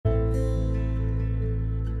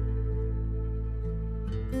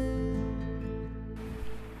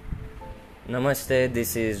Namaste,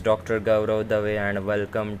 this is Dr. Gaurav Dave and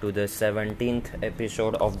welcome to the 17th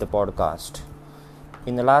episode of the podcast.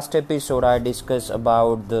 In the last episode, I discussed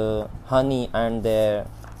about the honey and their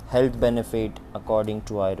health benefit according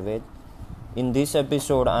to Ayurveda. In this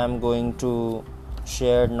episode, I am going to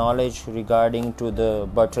share knowledge regarding to the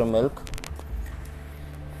buttermilk.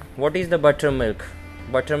 What is the buttermilk?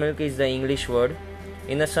 Buttermilk is the English word.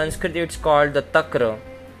 In the Sanskrit, it's called the takra.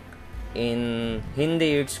 In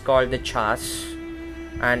Hindi it's called the chas,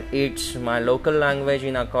 and it's my local language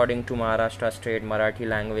in according to Maharashtra state Marathi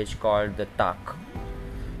language called the tak.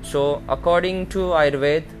 So according to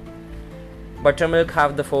Ayurveda, buttermilk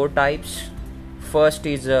have the four types. First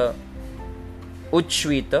is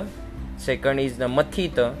uchvita, second is the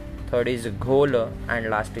mathita, third is ghola, and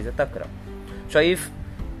last is the takra. So if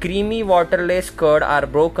creamy waterless curd are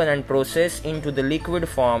broken and processed into the liquid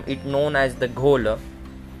form, it known as the ghola.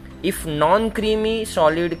 If non-creamy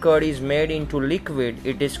solid curd is made into liquid,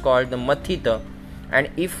 it is called the mathita.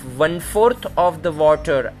 And if 1/4 of the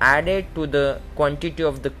water added to the quantity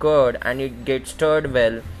of the curd and it gets stirred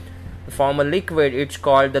well, form a liquid, it's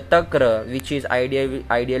called the takra, which is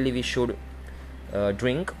ideally we should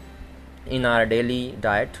drink in our daily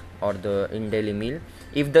diet or in daily meal.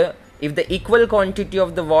 If the equal quantity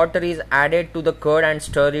of the water is added to the curd and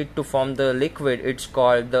stir it to form the liquid, it's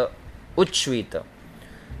called the uchvita.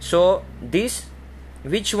 So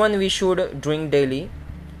which one we should drink daily?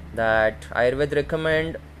 That Ayurveda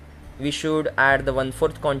recommend we should add the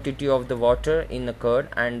 1/4 quantity of the water in the curd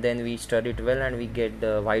and then we stir it well and we get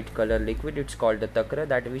the white color liquid. It's called the takra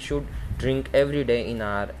that we should drink every day in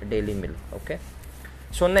our daily meal. Okay.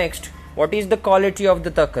 So next, what is the quality of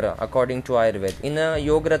the takra according to Ayurveda? In a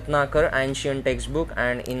Yoga Ratnakar ancient textbook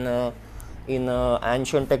and in a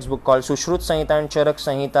ancient textbook called Sushruta Samhita and Charak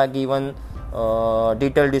Samhita given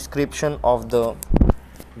detailed description of the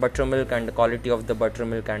buttermilk and the quality of the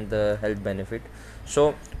buttermilk and the health benefit. So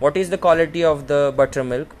what is the quality of the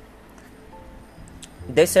buttermilk?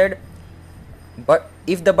 They said, but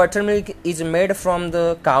if the buttermilk is made from the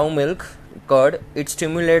cow milk curd, it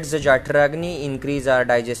stimulates the Jatragni, increase our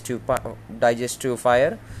digestive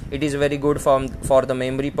fire. It is very good for the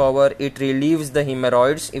memory power. It relieves the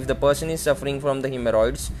hemorrhoids. If the person is suffering from the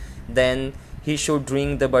hemorrhoids, then he should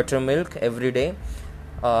drink the buttermilk every day.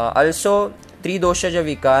 Also, 3 doshaja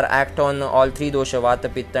vikar act on all 3 dosha,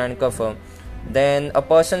 vata, pitta and kapha. Then a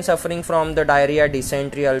person suffering from the diarrhea,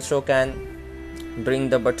 dysentery also can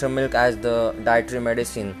drink the buttermilk as the dietary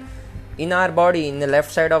medicine. In our body, in the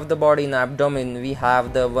left side of the body, in the abdomen, we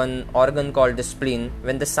have the one organ called the spleen.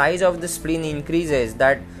 When the size of the spleen increases,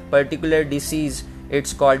 that particular disease,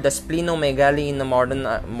 it's called the splenomegaly in the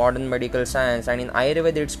modern medical science, and in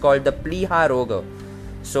Ayurveda it's called the pliha roga.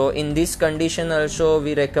 So in this condition also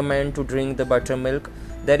we recommend to drink the buttermilk.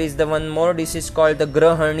 There is the one more disease called the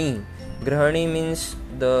grahani. Grahani means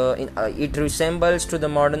it resembles to the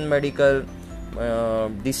modern medical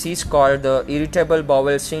disease called the irritable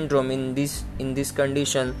bowel syndrome. In this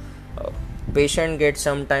condition, patient gets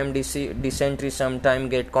sometime dysentery, sometime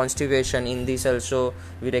get constipation. In this also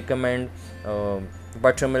we recommend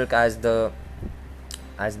buttermilk as the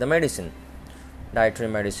medicine, dietary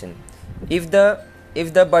medicine. If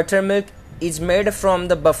the buttermilk is made from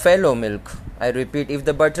the buffalo milk, I repeat, if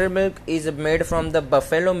the buttermilk is made from the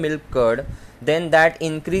buffalo milk curd, then that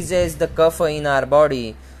increases the kapha in our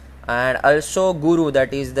body, and also guru,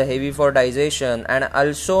 that is the heavy for digestion, and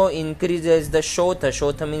also increases the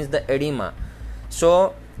shotha means the edema.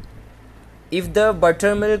 So if the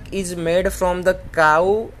buttermilk is made from the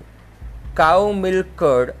cow milk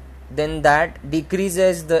curd, then that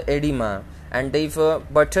decreases the edema. And if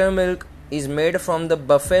buttermilk is made from the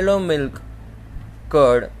buffalo milk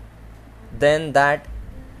curd, then that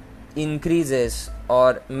increases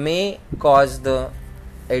or may cause the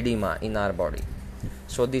edema in our body.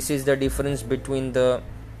 So this is the difference between the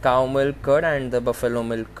cow milk curd and the buffalo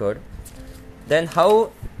milk curd. Then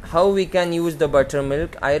how we can use the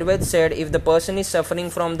buttermilk? Ayurveda said if the person is suffering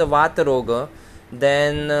from the vata roga,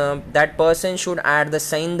 then that person should add the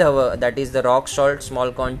saindhava, that is the rock salt,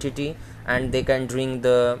 small quantity, and they can drink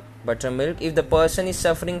the buttermilk. If the person is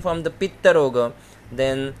suffering from the pitta roga,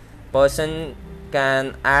 then person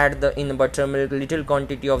can add in the buttermilk little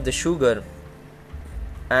quantity of the sugar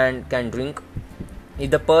and can drink.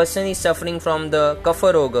 If the person is suffering from the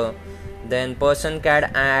kapha roga, then person can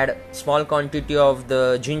add small quantity of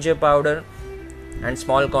the ginger powder and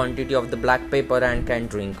small quantity of the black pepper and can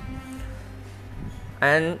drink.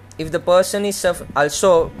 And if the person is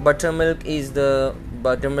also buttermilk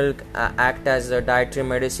act as a dietary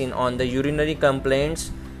medicine on the urinary complaints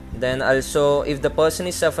Then also, if the person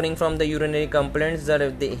is suffering from the urinary complaints,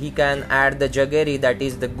 that he can add the jaggery, that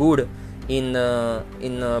is the good, in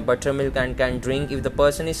buttermilk and can drink. If the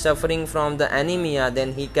person is suffering from the anemia,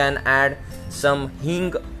 then he can add some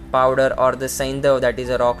hing powder or the saindav, that is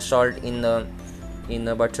a rock salt, in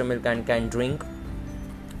the buttermilk and can drink.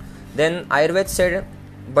 Then Ayurveda said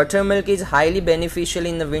buttermilk is highly beneficial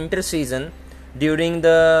in the winter season during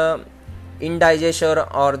the indigestion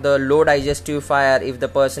or the low digestive fire. If the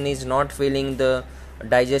person is not feeling the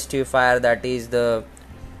digestive fire, that is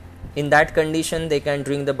in that condition they can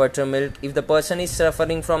drink the buttermilk. If the person is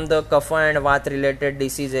suffering from the kapha and vat related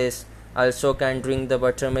diseases, also can drink the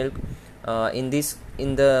buttermilk. And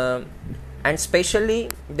especially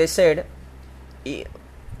they said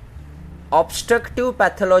obstructive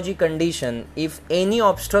pathology condition, if any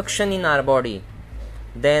obstruction in our body,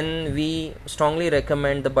 then we strongly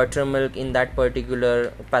recommend the buttermilk in that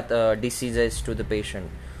particular diseases to the patient.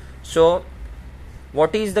 So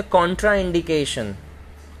what is the contraindication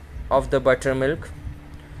of the buttermilk?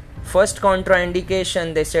 First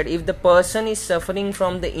contraindication, they said if the person is suffering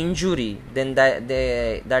from the injury, then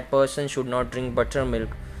that person should not drink buttermilk.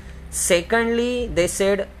 Secondly, they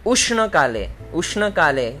said ushna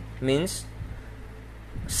kale means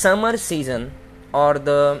summer season or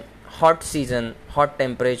the hot season, hot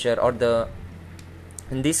temperature, or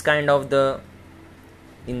in this kind of the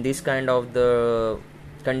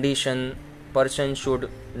condition, person should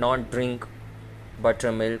not drink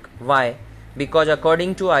buttermilk. Why? Because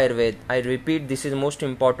according to Ayurveda, I repeat, this is the most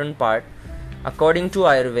important part, according to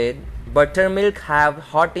Ayurveda, buttermilk have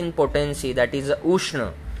hot in potency, that is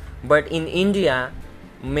ushna. But in India,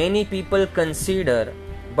 many people consider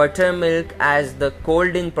buttermilk as the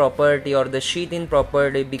cold in property or the sheath in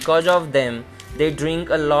property. Because of them, they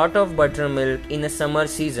drink a lot of buttermilk in a summer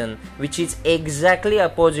season, which is exactly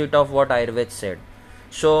opposite of what Ayurveda said.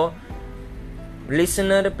 So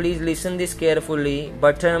listener, please listen this carefully.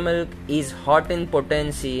 Buttermilk is hot in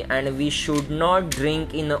potency and we should not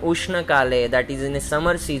drink in a ushna kale, that is in a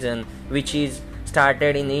summer season, which is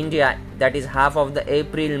started in India, that is half of the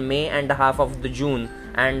April, May and half of the June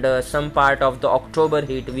and some part of the October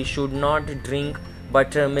heat. We should not drink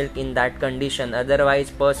buttermilk in that condition.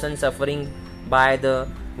 Otherwise, person suffering by the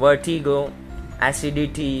vertigo,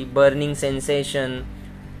 acidity, burning sensation,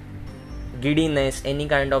 giddiness, any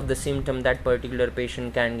kind of the symptom that particular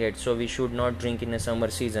patient can get. So we should not drink in a summer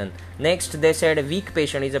season. Next, they said a weak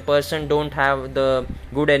patient is a person don't have the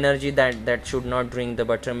good energy, that should not drink the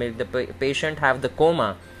buttermilk. The patient have the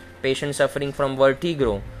coma, patient suffering from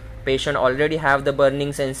vertigo, patient already have the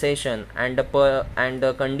burning sensation, and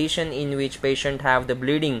the condition in which patient have the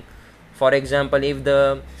bleeding. For example, if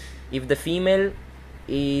the female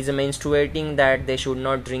is menstruating, that they should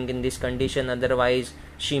not drink in this condition, otherwise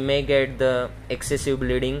she may get the excessive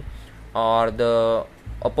bleeding. Or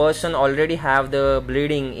a person already have the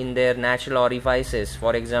bleeding in their natural orifices,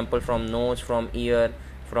 for example from nose, from ear,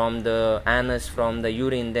 from the anus, from the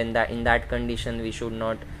urine, then in that condition we should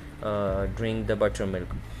not drink the buttermilk.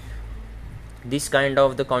 This kind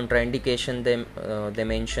of the contraindication they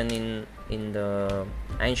mention in the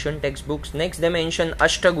ancient textbooks. Next, they mention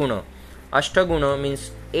ashtaguna. Ashtaguna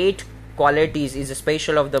means 8 qualities is a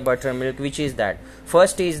special of the buttermilk, which is that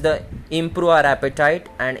first is the improve our appetite,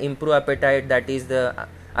 and improve appetite, that is the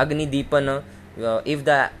agni deepana. If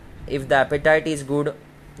the appetite is good,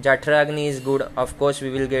 jatra agni is good, of course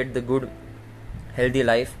we will get the good healthy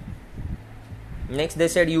life. Next, they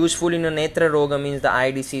said useful in a netra roga, means the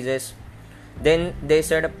eye diseases. Then they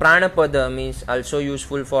said pranapada, means also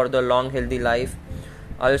useful for the long healthy life.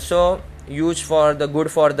 Also used for the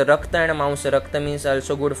good for the rakta and mamsa. Rakta means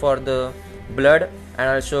also good for the blood and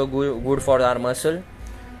also good for our muscle.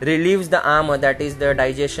 Relieves the ama, that is the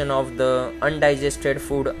digestion of the undigested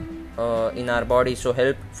food in our body, so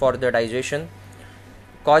help for the digestion.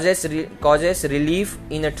 Causes relief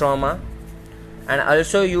in a trauma, and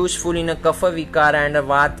also useful in a kapha vikara and a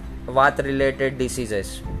vat related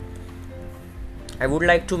diseases. I would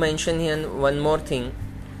like to mention here one more thing.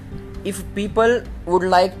 If people would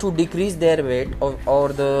like to decrease their weight, or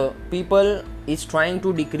the people is trying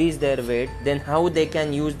to decrease their weight, then how they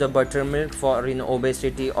can use the buttermilk for in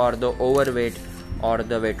obesity or the overweight or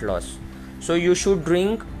the weight loss? So you should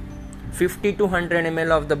drink 50 to 100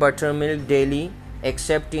 ml of the buttermilk daily,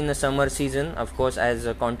 except in the summer season, of course, as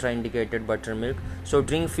a contraindicated buttermilk. So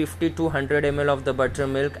drink 50 to 100 ml of the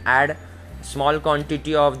buttermilk, add small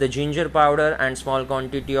quantity of the ginger powder and small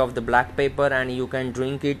quantity of the black pepper, and you can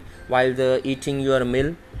drink it while eating your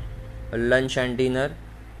meal, lunch and dinner,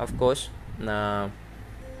 of course.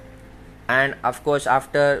 And of course,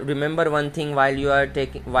 after, remember one thing, while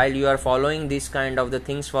you are following this kind of the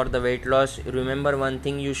things for the weight loss, remember one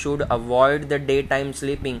thing, you should avoid the daytime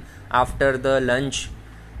sleeping after the lunch.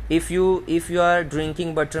 If you are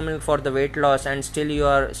drinking buttermilk for the weight loss and still you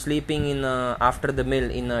are sleeping in after the meal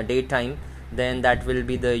in daytime, then that will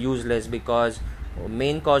be the useless, because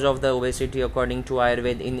main cause of the obesity according to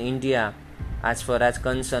Ayurveda in India, as far as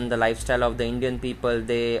concerned, the lifestyle of the Indian people,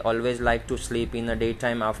 they always like to sleep in the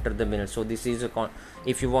daytime after the meal. So this is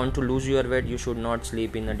if you want to lose your weight, you should not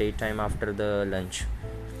sleep in the daytime after the lunch.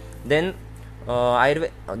 Then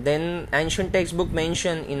then ancient textbook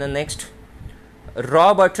mention in the next,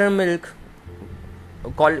 raw buttermilk,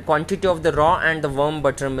 quantity of the raw and the warm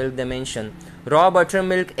buttermilk. They mention raw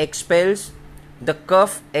buttermilk expels the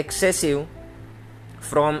cough excessive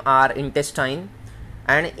from our intestine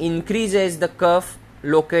and increases the cough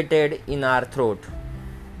located in our throat.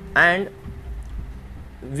 And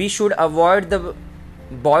we should avoid the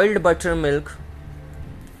boiled buttermilk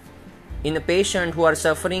in a patient who are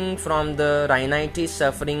suffering from the rhinitis,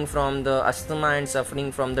 suffering from the asthma, and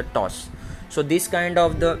suffering from the toss. So this kind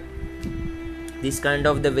of the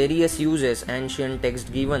various uses ancient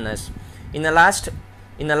text given us. In the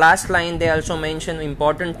last line, they also mention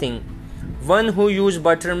important thing: one who use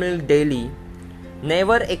buttermilk daily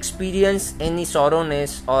never experience any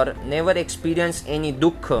sorrowness or never experience any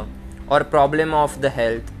dukkha or problem of the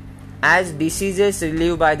health, as diseases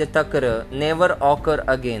relieved by the takra never occur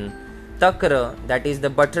again. Takra, that is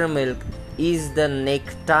the buttermilk, is the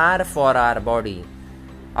nectar for our body.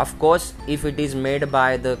 Of course, if it is made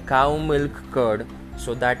by the cow milk curd,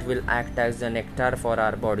 so that will act as the nectar for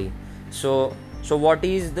our body. So what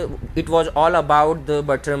is it was all about the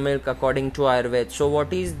buttermilk according to Ayurveda. So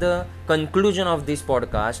what is the conclusion of this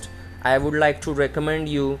podcast? I would like to recommend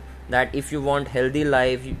you that if you want healthy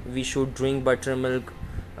life, we should drink buttermilk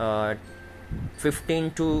 50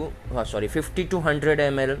 to 100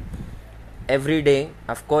 ml every day.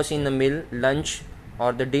 Of course, in the meal, lunch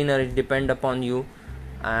or the dinner, it depend upon you.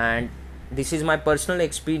 And this is my personal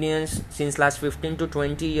experience. Since last 15 to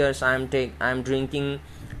 20 years, I am drinking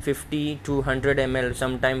 50 to 100 ml,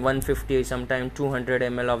 sometime 150, sometime 200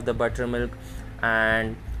 ml of the buttermilk,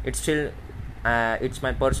 and it's still it's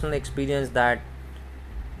my personal experience that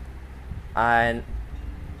I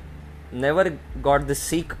never got the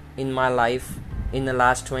sick in my life in the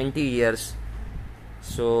last 20 years.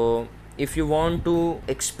 So if you want to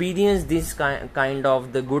experience this kind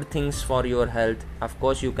of the good things for your health, of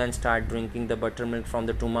course you can start drinking the buttermilk from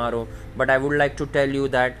the tomorrow. But I would like to tell you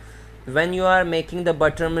that when you are making the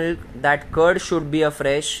buttermilk, that curd should be a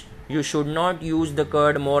fresh. You should not use the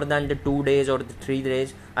curd more than the 2 days or the 3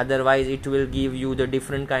 days, otherwise it will give you the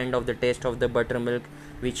different kind of the taste of the buttermilk,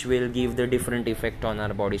 which will give the different effect on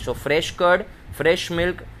our body. So fresh curd, fresh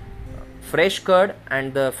milk, fresh curd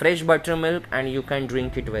and the fresh buttermilk, and you can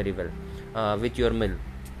drink it very well with your meal.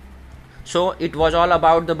 So it was all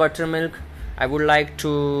about the buttermilk. I would like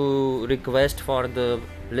to request for the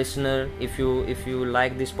listener, if you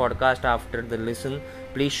like this podcast after the listen,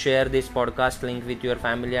 please share this podcast link with your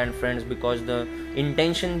family and friends, because the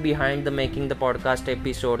intention behind the making the podcast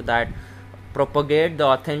episode that propagate the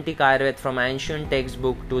authentic Ayurveda from ancient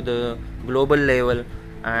textbook to the global level.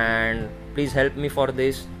 And please help me for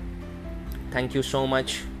this. Thank you so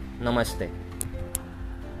much. Namaste.